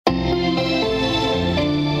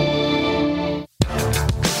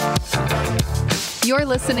You're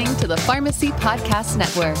listening to the Pharmacy Podcast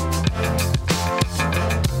Network.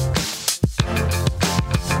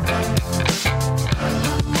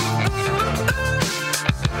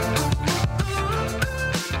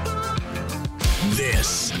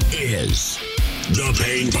 This is the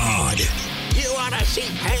Pain Pod. You want to see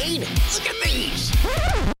pain? Look at these.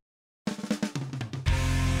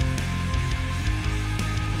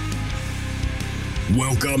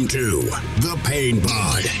 Welcome to the Pain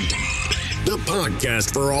Pod, the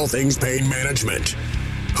podcast for all things pain management.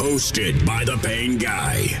 Hosted by the Pain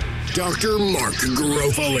Guy, Dr. Mark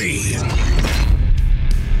Garofoli.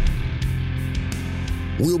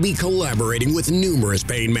 We'll be collaborating with numerous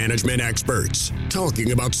pain management experts,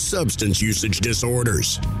 talking about substance usage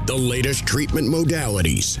disorders, the latest treatment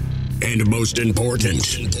modalities, and most important,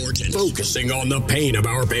 focusing on the pain of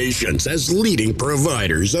our patients as leading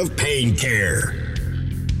providers of pain care.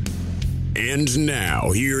 And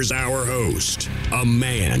now, here's our host, a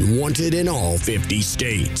man wanted in all 50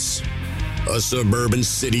 states, a suburban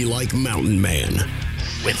city-like mountain man.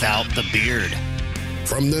 Without the beard.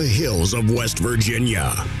 From the hills of West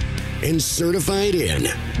Virginia, and certified in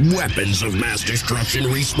weapons of mass destruction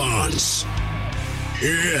response.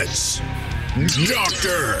 It's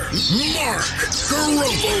Dr. Mark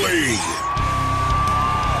Garofoli.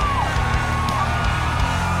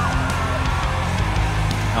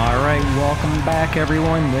 All right, welcome back,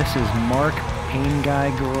 everyone. This is Mark, Pain Guy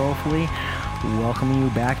Garofoli, welcoming you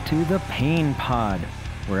back to the Pain Pod,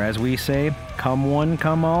 where, as we say, come one,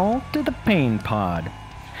 come all, to the Pain Pod.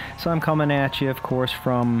 So I'm coming at you, of course,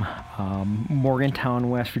 from Morgantown,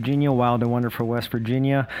 West Virginia, wild and wonderful West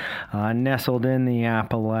Virginia, nestled in the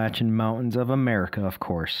Appalachian Mountains of America, of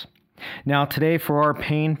course. Now, today, for our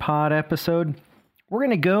Pain Pod episode, we're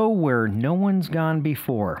going to go where no one's gone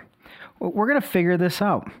before. We're going to figure this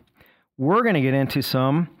out. We're going to get into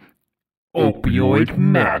some opioid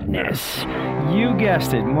madness. You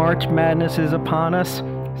guessed it, March Madness is upon us.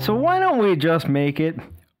 So why don't we just make it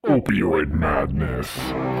opioid madness?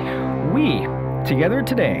 We, together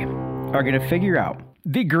today, are going to figure out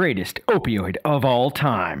the greatest opioid of all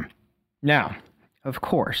time. Now, of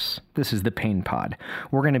course, this is the Pain Pod.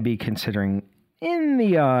 We're going to be considering in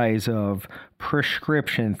the eyes of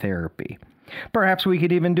prescription therapy. Perhaps we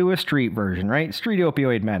could even do a street version, right? Street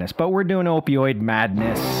opioid madness. But we're doing opioid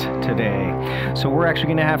madness today. So we're actually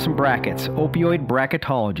going to have some brackets. Opioid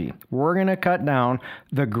bracketology. We're going to cut down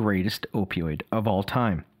the greatest opioid of all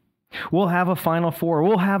time. We'll have a final four.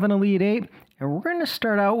 We'll have an elite eight. And we're going to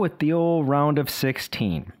start out with the old round of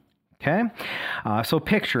 16. Okay? So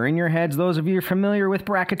picture in your heads, those of you familiar with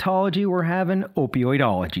bracketology, we're having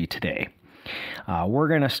opioidology today. We're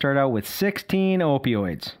going to start out with 16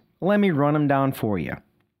 opioids. Let me run them down for you.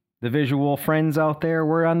 The visual friends out there,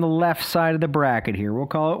 we're on the left side of the bracket here. We'll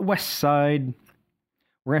call it west side.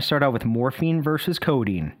 We're going to start out with morphine versus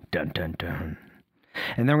codeine. Dun, dun, dun.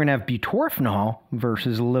 And then we're going to have butorphanol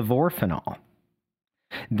versus levorphanol.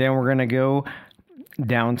 Then we're going to go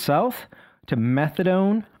down south to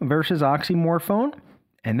methadone versus oxymorphone.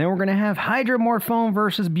 And then we're going to have hydromorphone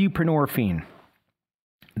versus buprenorphine.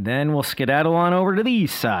 Then we'll skedaddle on over to the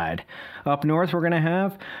east side. Up north, we're going to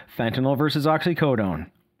have fentanyl versus oxycodone.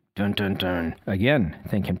 Dun, dun, dun. Again,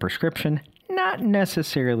 thinking prescription, not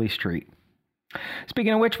necessarily street.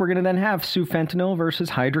 Speaking of which, we're going to then have sufentanil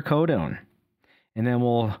versus hydrocodone. And then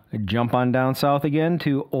we'll jump on down south again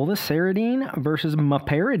to oliceridine versus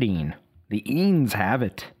meperidine. The Eans have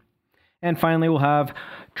it. And finally, we'll have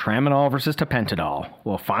tramadol versus tapentadol.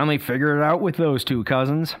 We'll finally figure it out with those two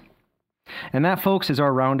cousins. And that, folks, is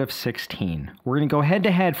our round of 16. We're going to go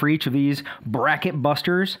head-to-head for each of these bracket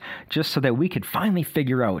busters just so that we could finally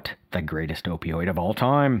figure out the greatest opioid of all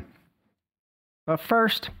time. But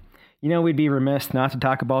first, we'd be remiss not to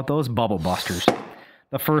talk about those bubble busters.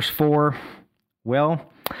 The first four, well,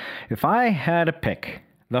 if I had to pick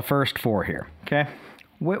the first four here, okay,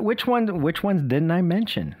 which ones didn't I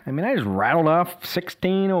mention? I mean, I just rattled off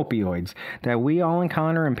 16 opioids that we all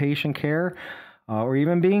encounter in patient care, or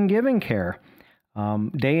even being given care,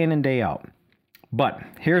 day in and day out. But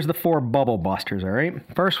here's the four bubble busters, all right?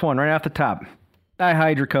 First one, right off the top,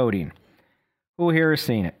 dihydrocodone. Who here has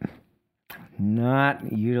seen it?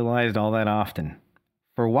 Not utilized all that often.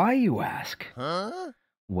 For why, you ask? Huh?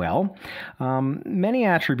 Well, many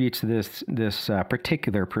attributes to this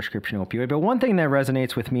particular prescription opioid, but one thing that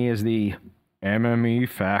resonates with me is the MME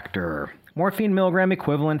factor. Morphine milligram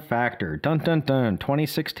equivalent factor. Dun, dun, dun.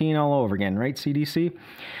 2016 all over again, right, CDC?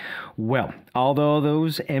 Well, although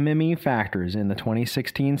those MME factors in the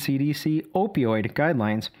 2016 CDC opioid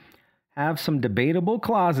guidelines have some debatable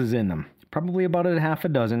clauses in them, probably about a half a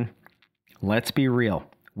dozen, let's be real.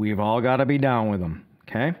 We've all got to be down with them,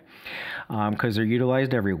 okay? Because they're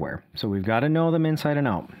utilized everywhere. So we've got to know them inside and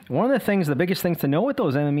out. One of the biggest things to know with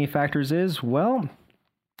those MME factors is, well,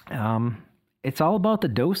 it's all about the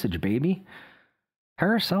dosage, baby.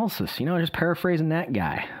 Paracelsus, just paraphrasing that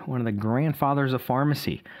guy, one of the grandfathers of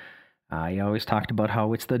pharmacy. He always talked about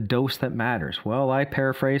how it's the dose that matters. Well, I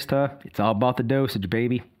paraphrase to, it's all about the dosage,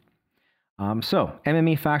 baby. So,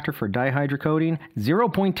 MME factor for dihydrocodeine,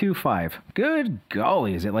 0.25. Good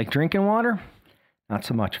golly, is it like drinking water? Not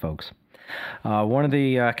so much, folks. One of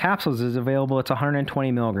the capsules is available. It's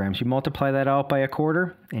 120 milligrams. You multiply that out by a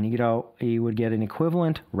quarter, and you would get an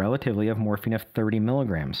equivalent, relatively, of morphine of 30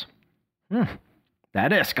 milligrams.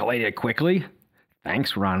 That escalated quickly.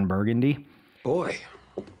 Thanks, Ron Burgundy. Boy,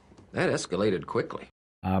 that escalated quickly.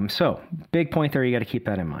 So, big point there. You got to keep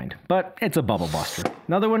that in mind. But it's a bubble buster.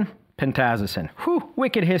 Another one, pentazocine. Whew,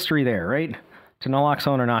 wicked history there, right? To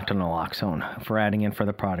naloxone or not to naloxone for adding in for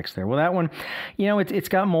the products there. Well, that one, it's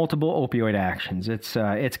got multiple opioid actions. It's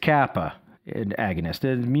kappa agonist,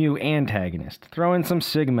 a mu antagonist. Throw in some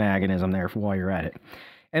sigma agonism there while you're at it.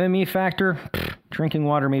 MME factor, drinking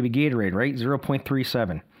water, maybe Gatorade, right?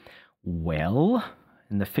 0.37. Well,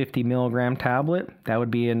 in the 50 milligram tablet, that would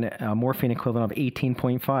be a morphine equivalent of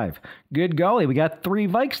 18.5. Good golly, we got 3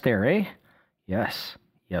 Vikes there, eh? Yes,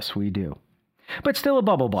 we do. But still a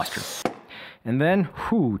bubble buster. And then,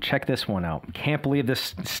 check this one out. Can't believe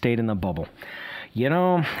this stayed in the bubble.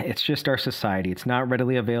 It's just our society. It's not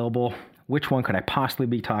readily available. Which one could I possibly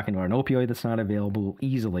be talking about? An opioid that's not available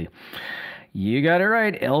easily. You got it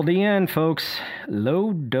right. LDN, folks.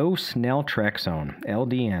 Low dose naltrexone.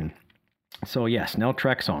 LDN. So yes,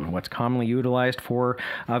 naltrexone, what's commonly utilized for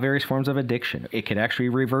various forms of addiction. It could actually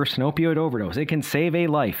reverse an opioid overdose. It can save a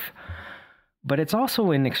life. But it's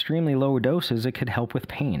also in extremely low doses, it could help with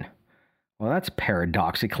pain. Well, that's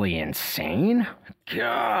paradoxically insane.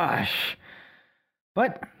 Gosh.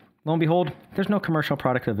 But, lo and behold, there's no commercial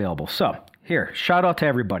product available. So, here, shout out to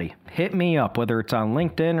everybody. Hit me up, whether it's on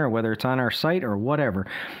LinkedIn or whether it's on our site or whatever.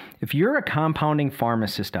 If you're a compounding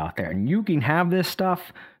pharmacist out there and you can have this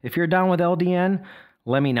stuff, if you're down with LDN,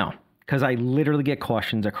 let me know. Because I literally get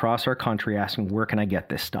questions across our country asking, where can I get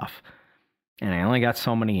this stuff? And I only got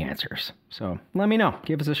so many answers. So, let me know.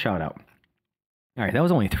 Give us a shout out. All right, that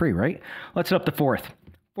was only 3, right? Let's hit up the 4th.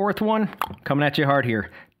 4th one, coming at you hard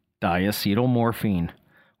here. Diacetylmorphine.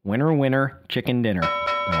 Winner, chicken dinner.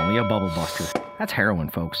 But only a bubble buster. That's heroin,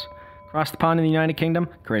 folks. Across the pond in the United Kingdom,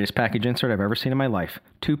 greatest package insert I've ever seen in my life.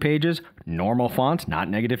 2 pages, normal font, not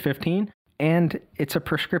 -15, and it's a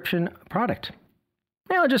prescription product.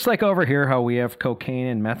 Just like over here, how we have cocaine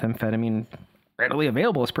and methamphetamine readily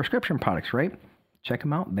available as prescription products, right? Check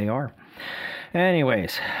them out. They are.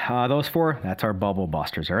 Anyways, those 4, that's our bubble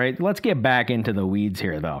busters, all right? Let's get back into the weeds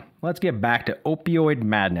here, though. Let's get back to opioid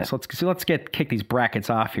madness. Let's kick these brackets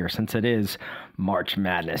off here since it is March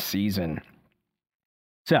Madness season.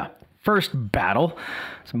 So, first battle,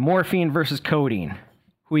 it's morphine versus codeine.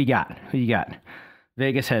 Who you got?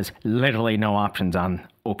 Vegas has literally no options on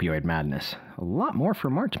opioid madness. A lot more for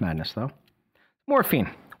March Madness, though.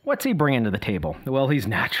 Morphine. What's he bringing to the table? Well, he's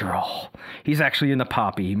natural. He's actually in the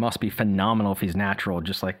poppy. He must be phenomenal if he's natural,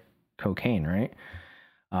 just like cocaine, right?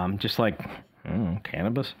 Just like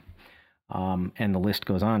cannabis. And the list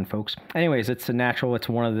goes on, folks. Anyways, it's a natural. It's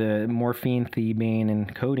one of the morphine, thebaine,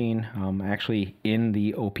 and codeine actually in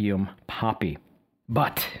the opium poppy.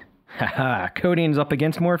 But codeine's up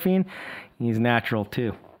against morphine. He's natural,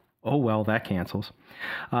 too. Oh, well, that cancels.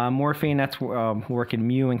 Morphine, that's working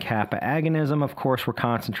mu and kappa agonism. Of course, we're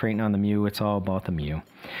concentrating on the mu. It's all about the mu.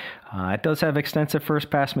 It does have extensive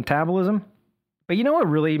first-pass metabolism. But you know what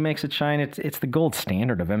really makes it shine? It's the gold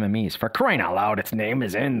standard of MMEs. For crying out loud, its name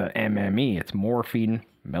is in the MME. It's morphine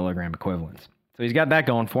milligram equivalents. So he's got that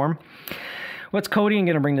going for him. What's codeine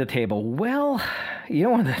going to bring to the table? Well,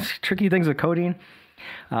 one of the tricky things with codeine,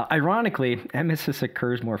 ironically, emesis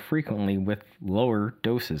occurs more frequently with lower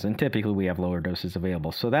doses, and typically we have lower doses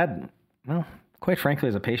available. So that, well, quite frankly,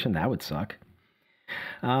 as a patient, that would suck.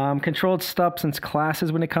 Controlled substance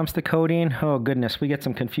classes when it comes to codeine. Oh, goodness, we get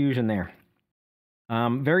some confusion there.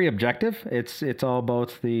 Very objective. It's all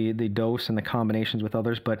about the dose and the combinations with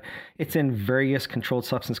others, but it's in various controlled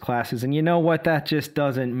substance classes. And you know what? That just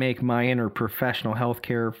doesn't make my inner professional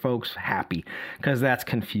healthcare folks happy, because that's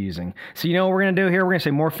confusing. So you know what we're going to do here? We're going to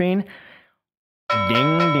say morphine.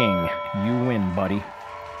 Ding, ding. You win, buddy.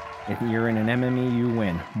 If you're in an MME, you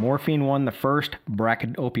win. Morphine won the first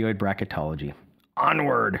opioid bracketology.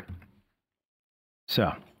 Onward.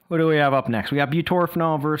 So, what do we have up next? We got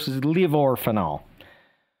butorphanol versus levorphanol.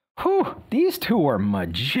 Whew, these two are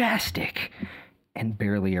majestic and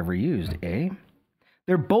barely ever used, eh?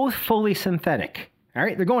 They're both fully synthetic. All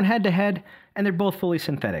right, they're going head to head, and they're both fully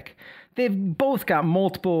synthetic. They've both got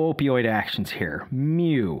multiple opioid actions here.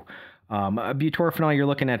 Mu. Butorphanol, you're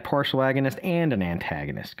looking at partial agonist and an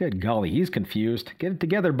antagonist. Good golly, he's confused. Get it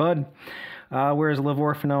together, bud. Whereas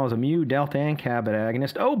levorphanol is a mu, delta, and kappa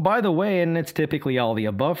agonist. Oh, by the way, and it's typically all the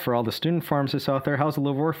above for all the student pharmacists out there. How's the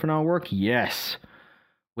levorphanol work? Yes.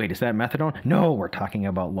 Wait, is that methadone? No, we're talking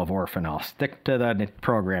about levorphanol. Stick to the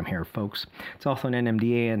program here, folks. It's also an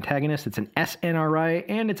NMDA antagonist. It's an SNRI,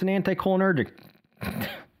 and it's an anticholinergic.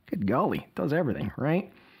 Good golly, it does everything,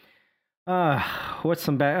 right? What's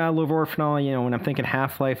some levorphanol? When I'm thinking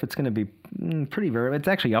half-life, it's going to be pretty variable. It's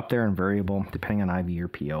actually up there and variable, depending on IV or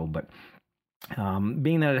PO, but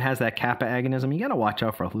being that it has that kappa agonism, you got to watch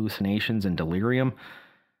out for hallucinations and delirium.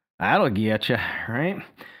 That'll get you, right?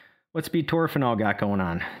 What's butorphanol got going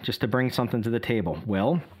on? Just to bring something to the table.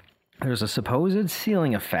 Well, there's a supposed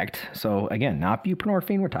ceiling effect. So again, not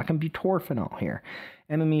buprenorphine, we're talking butorphanol here.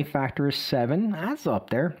 MME factor is 7. That's up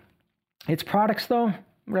there. Its products, though,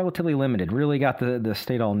 relatively limited. Really got the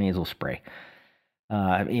Stadol nasal spray.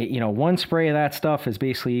 One spray of that stuff is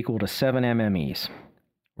basically equal to 7 MMEs,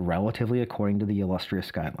 relatively according to the illustrious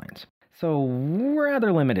guidelines. So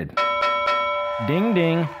rather limited. Ding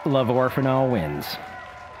ding, levorphanol wins.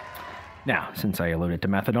 Now, since I alluded to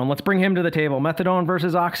methadone, let's bring him to the table. Methadone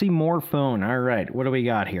versus oxymorphone. All right, what do we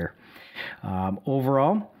got here?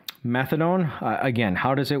 Overall, methadone, again,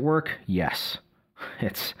 how does it work? Yes.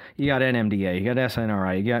 You got NMDA, you got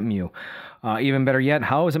SNRI, you got mu. Even better yet,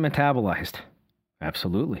 how is it metabolized?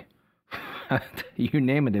 Absolutely. You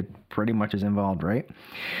name it, it pretty much is involved, right?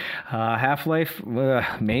 Half-life,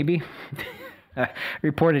 maybe.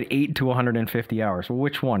 Reported 8 to 150 hours. Well,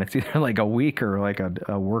 which one? It's either like a week or like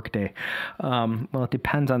a work day. Well, it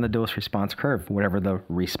depends on the dose response curve, whatever the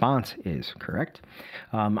response is, correct?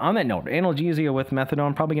 On that note, analgesia with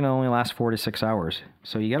methadone probably going to only last 4 to 6 hours.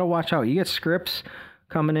 So you got to watch out. You get scripts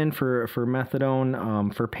coming in for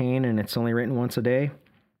methadone for pain, and it's only written once a day.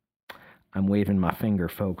 I'm waving my finger,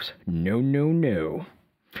 folks. No, no, no.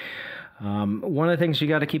 One of the things you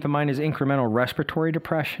got to keep in mind is incremental respiratory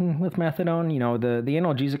depression with methadone. The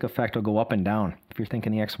analgesic effect will go up and down if you're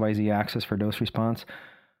thinking the XYZ axis for dose response.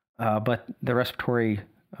 But the respiratory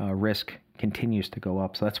risk continues to go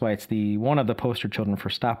up. So that's why it's one of the poster children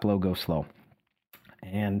for stop low, go slow.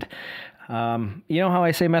 And you know how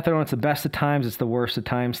I say methadone, it's the best of times, it's the worst of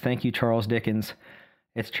times. Thank you, Charles Dickens.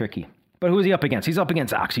 It's tricky. But who's he up against? He's up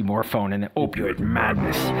against oxymorphone and the opioid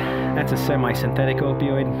madness. That's a semi-synthetic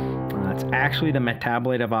opioid. It's actually the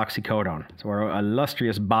metabolite of oxycodone. So our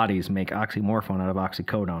illustrious bodies make oxymorphone out of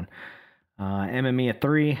oxycodone. MME at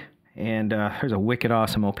 3, and there's a wicked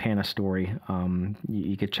awesome Opana story.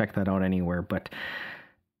 You could check that out anywhere. But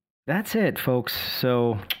that's it, folks.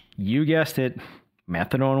 So you guessed it,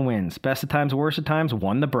 methadone wins. Best of times, worst of times,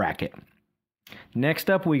 won the bracket. Next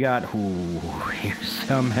up, we got, here's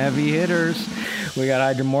some heavy hitters. We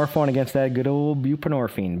got hydromorphone against that good old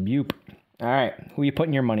buprenorphine. Bupe. All right, who are you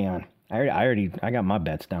putting your money on? I got my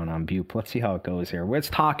bets down on Bupe. Let's see how it goes here. Let's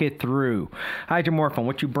talk it through. Hydromorphone,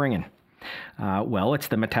 what you bringing? Well, it's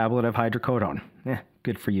the metabolite of hydrocodone.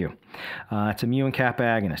 Good for you. It's a mu and kappa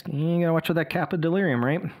agonist. You gotta watch for that kappa delirium,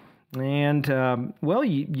 right? And,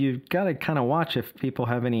 you gotta kind of watch if people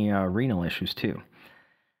have any renal issues too.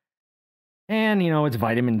 And, it's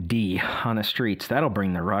vitamin D on the streets. That'll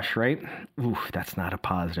bring the rush, right? Oof, that's not a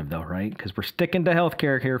positive, though, right? Because we're sticking to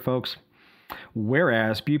healthcare here, folks.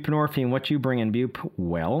 Whereas buprenorphine, what you bring in Bupe?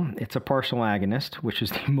 Well, it's a partial agonist, which is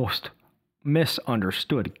the most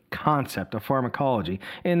misunderstood concept of pharmacology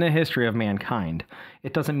in the history of mankind.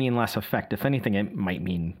 It doesn't mean less effect. If anything, it might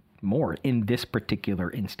mean more in this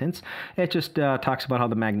particular instance. It just talks about how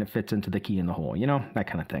the magnet fits into the key in the hole, that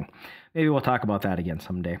kind of thing. Maybe we'll talk about that again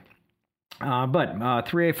someday. But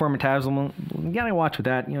 3A4 metabolism, you gotta watch with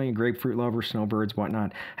that. You grapefruit lovers, snowbirds,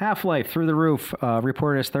 whatnot. Half-life through the roof,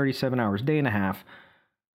 reported as 37 hours, day and a half.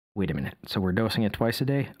 Wait a minute. So we're dosing it twice a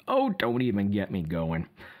day? Oh, don't even get me going.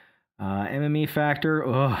 MME factor,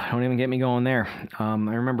 don't even get me going there. I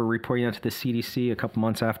remember reporting that to the CDC a couple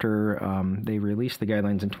months after they released the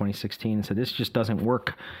guidelines in 2016 and said, this just doesn't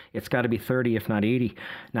work. It's got to be 30, if not 80,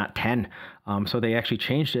 not 10. So they actually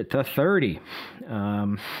changed it to 30.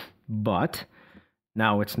 But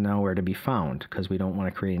now it's nowhere to be found because we don't want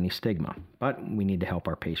to create any stigma. But we need to help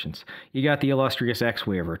our patients. You got the illustrious X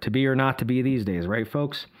waiver, to be or not to be these days, right,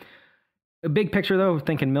 folks? A big picture, though,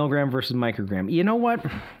 thinking milligram versus microgram. You know what?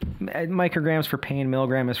 Micrograms for pain,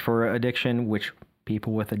 milligram is for addiction, which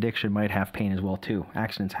people with addiction might have pain as well, too.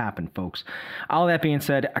 Accidents happen, folks. All that being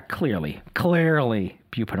said, clearly,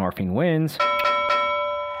 buprenorphine wins.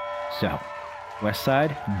 So, West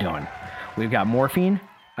Side, done. We've got morphine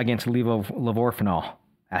against levorphanol.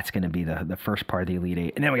 That's going to be the first part of the Elite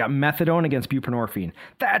Eight. And then we got methadone against buprenorphine.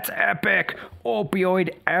 That's epic.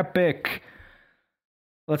 Opioid epic.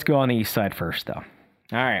 Let's go on the East Side first, though.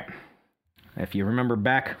 All right. If you remember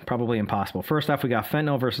back, probably impossible. First off, we got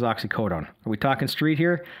fentanyl versus oxycodone. Are we talking street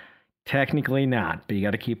here? Technically not, but you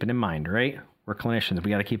got to keep it in mind, right? We're clinicians.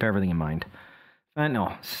 We got to keep everything in mind.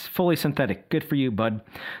 Fentanyl, fully synthetic. Good for you, bud.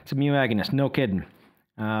 It's a mu agonist. No kidding.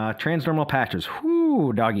 Transdermal patches.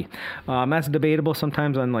 Whoo, doggy. That's debatable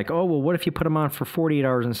sometimes on like, oh, well, what if you put them on for 48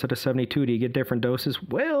 hours instead of 72? Do you get different doses?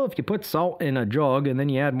 Well, if you put salt in a jug and then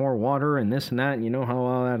you add more water and this and that, and you know how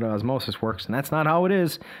all that osmosis works, and that's not how it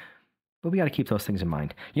is. But we got to keep those things in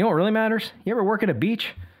mind. You know what really matters? You ever work at a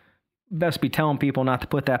beach? Best be telling people not to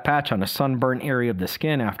put that patch on a sunburn area of the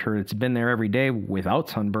skin after it's been there every day without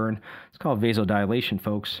sunburn. It's called vasodilation,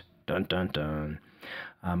 folks. Dun, dun, dun.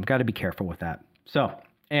 Got to be careful with that. So,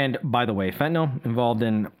 and by the way, fentanyl involved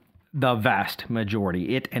in the vast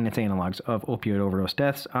majority, it and its analogs, of opioid overdose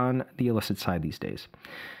deaths on the illicit side these days.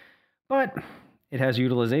 But it has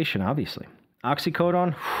utilization, obviously.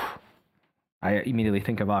 Oxycodone, I immediately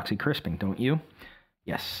think of oxycrisping, don't you?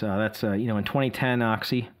 Yes, that's, in 2010,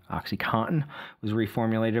 OxyContin was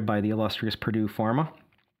reformulated by the illustrious Purdue Pharma.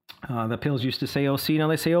 The pills used to say OC, now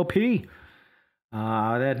they say OP.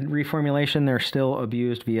 That reformulation, they're still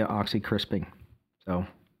abused via oxycrisping. So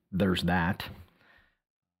there's that.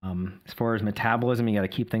 As far as metabolism, you got to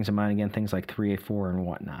keep things in mind again, things like 3A4 and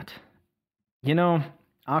whatnot.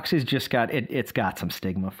 Oxy's just got, it's got some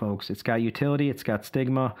stigma, folks. It's got utility, it's got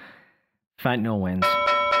stigma. Fentanyl wins.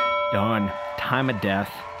 Done. Time of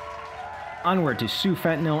death. Onward to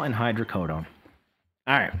sufentanil and hydrocodone.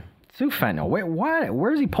 All right. Sufentanil. Wait, what?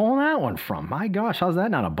 Where's he pulling that one from? My gosh, how's that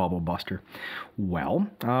not a bubble buster? Well,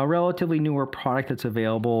 a relatively newer product that's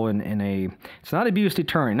available in a, it's not abuse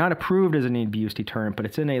deterrent, not approved as an abuse deterrent, but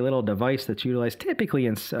it's in a little device that's utilized typically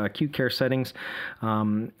in acute care settings.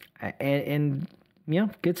 And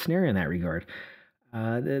good scenario in that regard.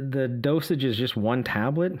 The dosage is just one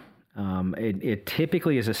tablet. It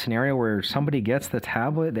typically is a scenario where somebody gets the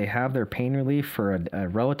tablet, they have their pain relief for a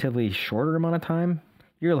relatively shorter amount of time.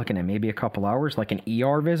 You're looking at maybe a couple hours, like an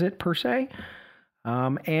ER visit per se.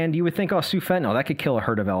 And you would think, sufentanil, that could kill a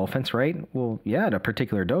herd of elephants, right? Well, yeah, at a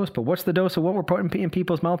particular dose, but what's the dose of what we're putting in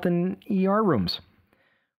people's mouth in ER rooms?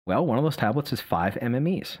 Well, one of those tablets is 5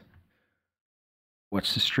 MMEs.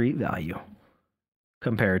 What's the street value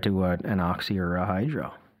compared to an oxy or a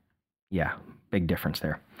hydro? Yeah, big difference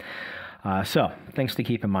there. So things to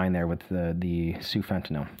keep in mind there with the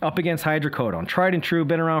sufentanil. Up against hydrocodone. Tried and true,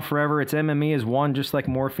 been around forever. Its MME is 1, just like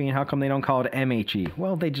morphine. How come they don't call it MHE?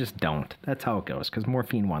 Well, they just don't. That's how it goes, because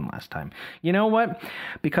morphine won last time. You know what?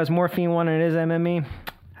 Because morphine won and it is MME,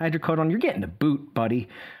 hydrocodone, you're getting the boot, buddy.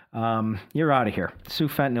 You're out of here.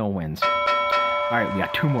 Sufentanil wins. All right, we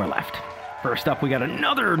got 2 more left. First up, we got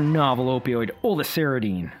another novel opioid,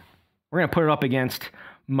 oliceridine. We're going to put it up against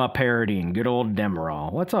meperidine, good old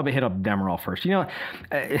Demerol. Let's hit up Demerol first.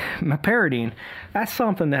 Meperidine, that's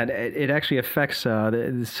something that it actually affects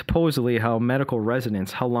supposedly how medical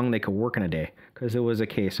residents, how long they could work in a day. Because it was a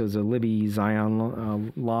case, it was a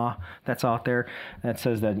Libby-Zion law that's out there that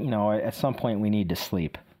says that, at some point we need to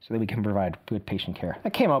sleep so that we can provide good patient care.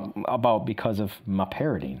 That came about because of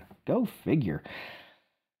meperidine. Go figure.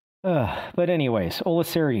 But anyways,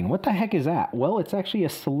 oliceridine, what the heck is that? Well, it's actually a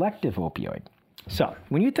selective opioid. So,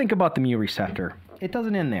 when you think about the mu receptor, it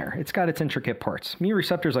doesn't end there. It's got its intricate parts. Mu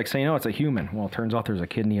receptor is like saying, it's a human. Well, it turns out there's a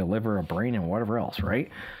kidney, a liver, a brain, and whatever else, right?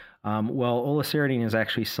 Well, oliceridine is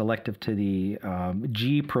actually selective to the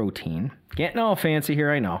G protein. Getting all fancy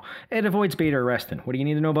here, I know. It avoids beta-arrestin. What do you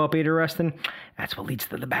need to know about beta-arrestin? That's what leads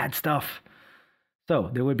to the bad stuff. So,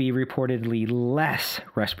 there would be reportedly less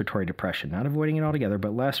respiratory depression. Not avoiding it altogether,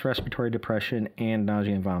 but less respiratory depression and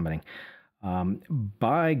nausea and vomiting.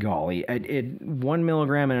 By golly, 1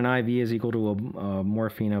 milligram in an IV is equal to a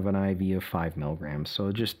morphine of an IV of 5 milligrams.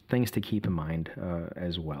 So just things to keep in mind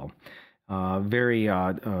as well. Very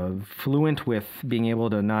fluent with being able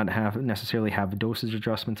to not necessarily have dosage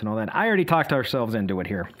adjustments and all that. I already talked ourselves into it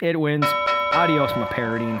here. It wins. Adios,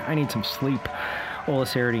 meperidine. I need some sleep.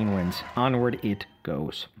 Oliceridine wins. Onward it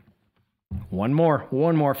goes. One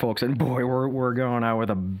more, folks, and boy, we're going out with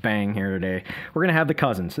a bang here today. We're gonna have the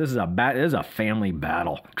cousins. This is a family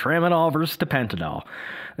battle. Tramadol versus tapentadol.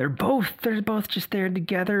 They're both just there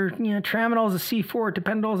together. Tramadol is a C4,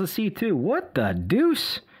 tapentadol is a C2. What the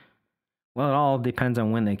deuce? Well, it all depends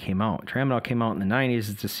on when they came out. Tramadol came out in the 90s.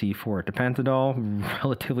 It's a C4. Tapentadol,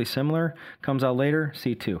 relatively similar, comes out later.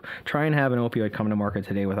 C2. Try and have an opioid come to market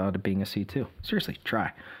today without it being a C2. Seriously,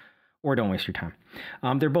 try. or don't waste your time.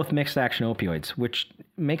 They're both mixed action opioids, which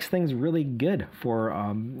makes things really good for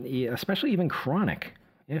especially even chronic,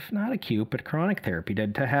 if not acute, but chronic therapy,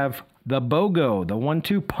 to have the BOGO, the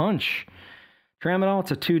 1-2 punch. Tramadol,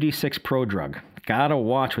 it's a 2D6 prodrug. Gotta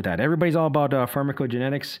watch with that. Everybody's all about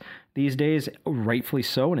pharmacogenetics these days, rightfully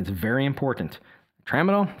so, and it's very important.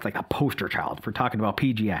 Tramadol, it's like a poster child for talking about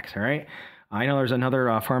PGX, all right? I know there's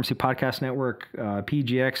another Pharmacy Podcast Network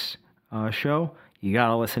PGX show. You got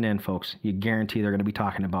to listen in, folks. You guarantee they're going to be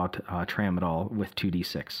talking about Tramadol with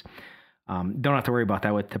 2D6. Don't have to worry about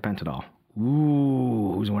that with Tapentadol.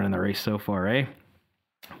 Ooh, who's winning the race so far, eh?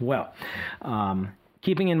 Well,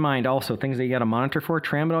 keeping in mind also things that you got to monitor for,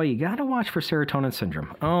 Tramadol, you got to watch for serotonin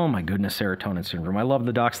syndrome. Oh my goodness, serotonin syndrome. I love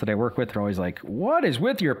the docs that I work with. They're always like, what is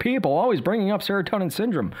with your people always bringing up serotonin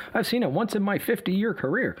syndrome? I've seen it once in my 50-year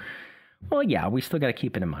career. Well, yeah, we still got to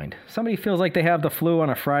keep it in mind. Somebody feels like they have the flu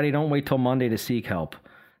on a Friday, don't wait till Monday to seek help.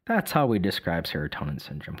 That's how we describe serotonin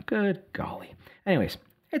syndrome. Good golly. Anyways,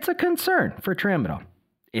 it's a concern for Tramadol.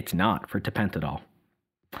 It's not for Tapentadol.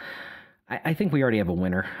 I think we already have a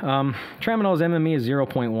winner. Tramadol's MME is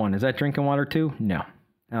 0.1. Is that drinking water too? No.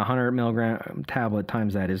 100 milligram tablet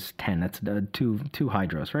times that is 10. That's two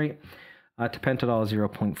hydros, right? Tapentadol is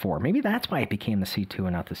 0.4. Maybe that's why it became the C2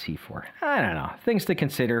 and not the C4. I don't know. Things to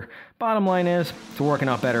consider. Bottom line is, it's working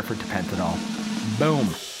out better for Tapentadol. Boom.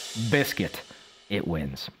 Biscuit. It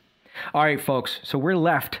wins. All right, folks. So we're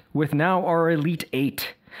left with now our Elite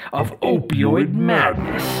 8 of opioid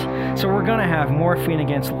madness. So we're going to have morphine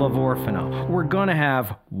against levorphanol. We're going to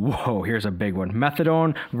have, whoa, here's a big one,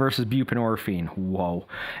 methadone versus buprenorphine. Whoa.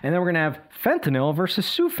 And then we're going to have fentanyl versus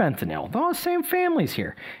sufentanil. All the same families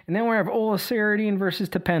here. And then we have oliceridine versus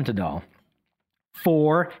tapentadol.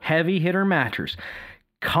 4 heavy hitter matchers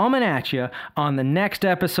coming at you on the next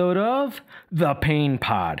episode of The Pain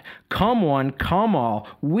Pod. Come one, come all.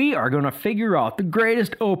 We are going to figure out the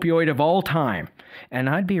greatest opioid of all time. And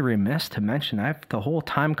I'd be remiss to mention I've the whole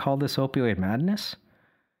time called this opioid madness.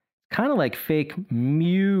 Kind of like fake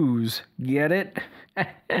muse. Get it?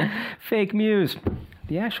 Fake muse.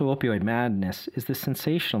 The actual opioid madness is the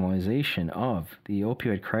sensationalization of the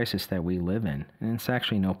opioid crisis that we live in. And it's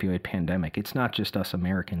actually an opioid pandemic. It's not just us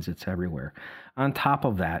Americans, it's everywhere. On top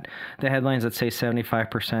of that, the headlines that say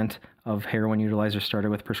 75% of heroin utilizers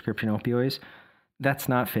started with prescription opioids, that's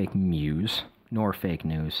not fake muse nor fake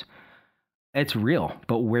news. It's real,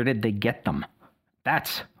 but where did they get them?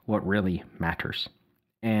 That's what really matters.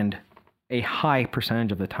 And a high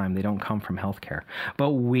percentage of the time, they don't come from healthcare.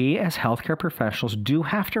 But we as healthcare professionals do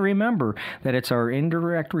have to remember that it's our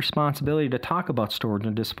indirect responsibility to talk about storage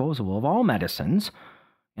and disposal of all medicines.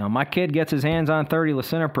 You know, my kid gets his hands on 30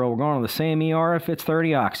 lisinopril, we're going to the same ER if it's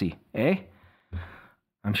 30 oxy, eh?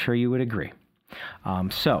 I'm sure you would agree.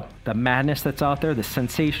 So the madness that's out there, the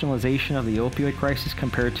sensationalization of the opioid crisis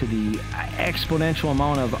compared to the exponential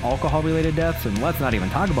amount of alcohol-related deaths, and let's not even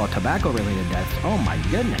talk about tobacco-related deaths. Oh my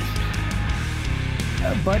goodness.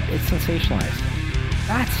 But it's sensationalized.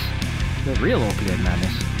 That's the real opioid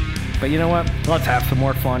madness. But you know what? Let's have some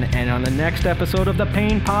more fun. And on the next episode of The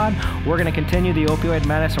Pain Pod, we're going to continue the opioid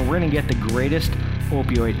madness, and we're going to get the greatest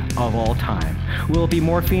opioid of all time. Will it be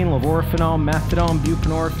morphine, levorphanol, methadone,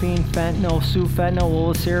 buprenorphine, fentanyl, sufentanil,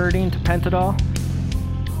 oliceridine, tapentadol?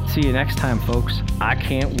 See you next time, folks. I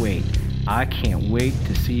can't wait. I can't wait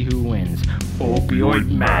to see who wins. Opioid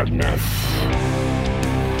madness.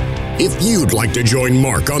 If you'd like to join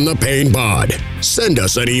Mark on the Pain Pod, send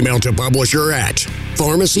us an email to publisher at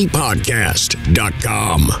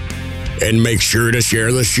pharmacypodcast.com. And make sure to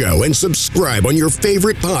share the show and subscribe on your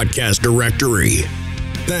favorite podcast directory.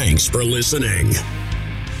 Thanks for listening.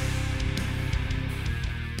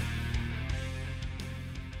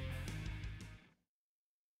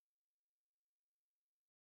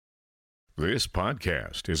 This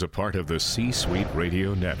podcast is a part of the C-Suite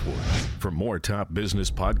Radio Network. For more top business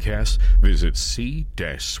podcasts, visit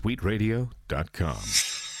c-suiteradio.com.